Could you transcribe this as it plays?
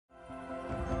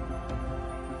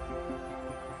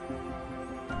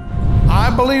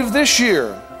I believe this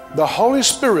year the Holy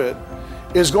Spirit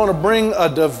is going to bring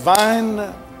a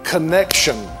divine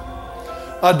connection,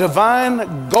 a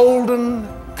divine golden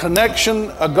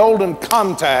connection, a golden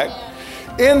contact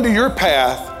into your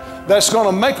path that's going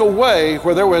to make a way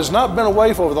where there has not been a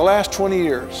way for over the last 20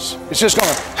 years. It's just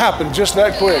going to happen just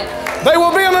that quick. They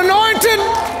will be an anointed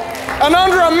and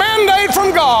under a mandate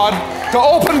from God to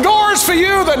open doors for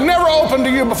you that never opened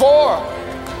to you before.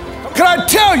 Can I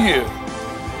tell you,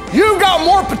 you've got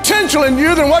more potential in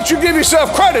you than what you give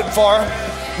yourself credit for.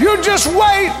 You just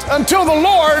wait until the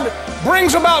Lord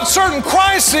brings about certain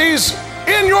crises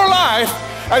in your life,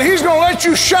 and He's going to let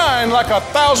you shine like a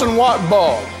 1,000-watt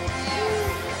bulb.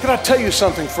 Can I tell you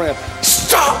something, friend?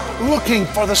 Stop looking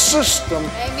for the system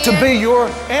to be your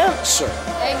answer.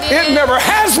 It never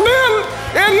has been.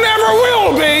 It never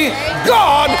will be.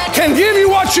 God can give you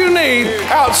what you need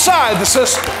outside the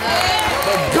system.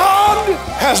 But God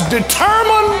has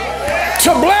determined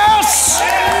to bless,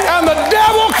 and the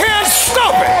devil